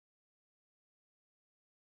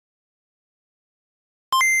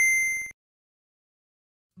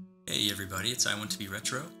Hey everybody, it's I Want2Be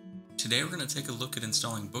Retro. Today we're going to take a look at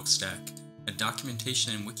installing BookStack, a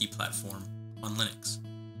documentation and wiki platform, on Linux.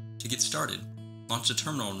 To get started, launch the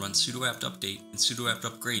terminal and run sudo apt-update and sudo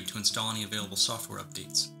apt-upgrade to install any available software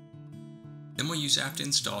updates. Then we'll use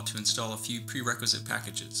apt-install to install a few prerequisite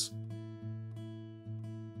packages.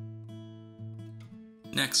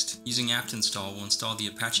 Next, using apt-install, we'll install the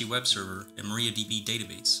Apache web server and mariadb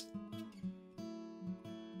database,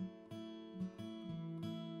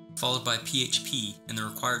 followed by PHP and the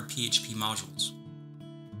required PHP modules.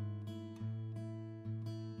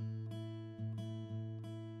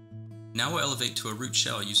 Now we'll elevate to a root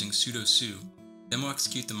shell using sudo su, then we'll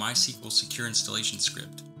execute the MySQL secure installation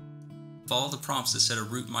script. Follow the prompts that set a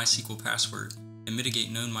root MySQL password and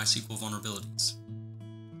mitigate known MySQL vulnerabilities.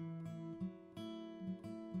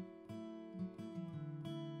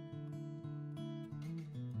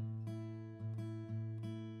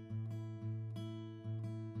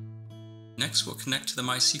 Next, we'll connect to the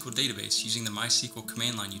MySQL database using the MySQL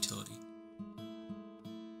command line utility.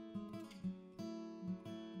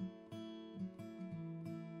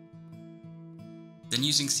 Then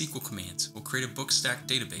using SQL commands, we'll create a BookStack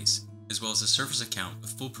database, as well as a service account with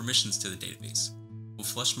full permissions to the database. We'll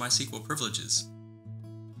flush MySQL privileges,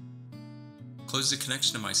 close the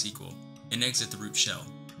connection to MySQL, and exit the root shell.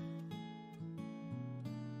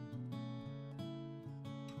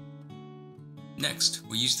 Next,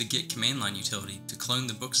 we'll use the git command line utility to clone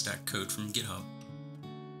the BookStack code from GitHub.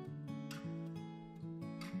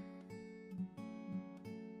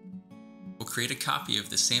 We'll create a copy of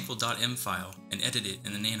the sample.m file and edit it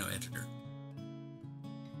in the Nano editor.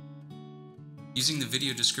 Using the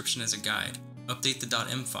video description as a guide, update the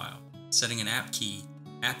 .m file, setting an app key,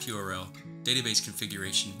 app URL, database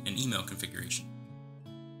configuration, and email configuration.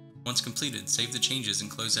 Once completed, save the changes and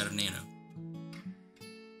close out of Nano.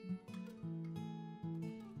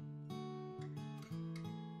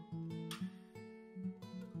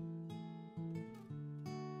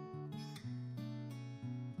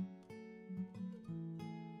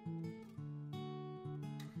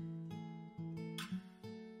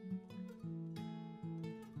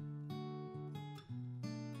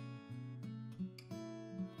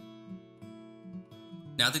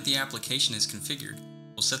 Now that the application is configured,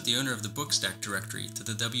 we'll set the owner of the BookStack directory to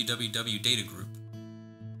the www data group.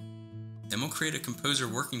 Then we'll create a composer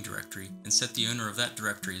working directory and set the owner of that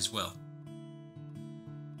directory as well.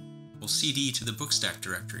 We'll cd to the BookStack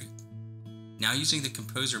directory. Now using the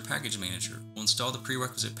composer package manager, we'll install the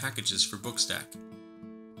prerequisite packages for BookStack.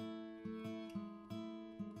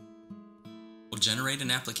 We'll generate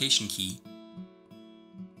an application key,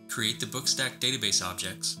 create the BookStack database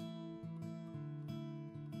objects,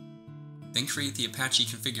 then create the Apache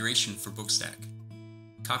configuration for BookStack.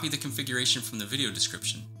 Copy the configuration from the video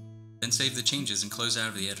description, then save the changes and close out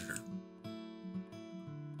of the editor.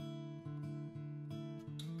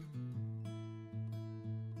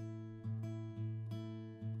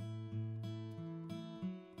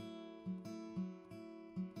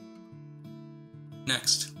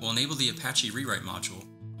 Next, we'll enable the Apache rewrite module,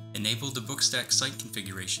 enable the BookStack site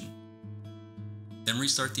configuration, then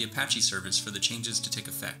restart the Apache service for the changes to take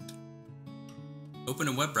effect. Open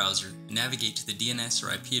a web browser and navigate to the DNS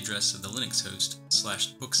or IP address of the Linux host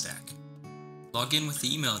 /bookstack. Log in with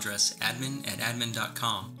the email address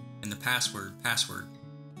admin@admin.com and the password.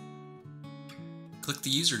 Click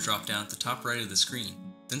the user dropdown at the top right of the screen,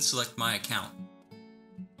 then select My Account.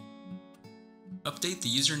 Update the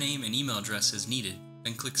username and email address as needed,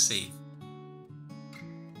 then click Save.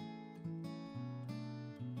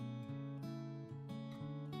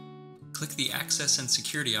 Click the Access and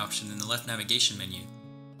Security option in the left navigation menu,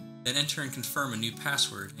 then enter and confirm a new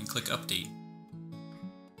password and click Update.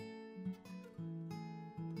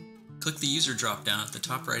 Click the user drop-down at the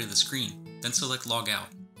top right of the screen, then select Log Out.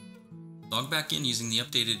 Log back in using the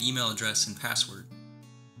updated email address and password.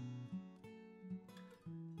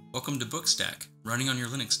 Welcome to BookStack, running on your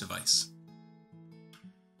Linux device.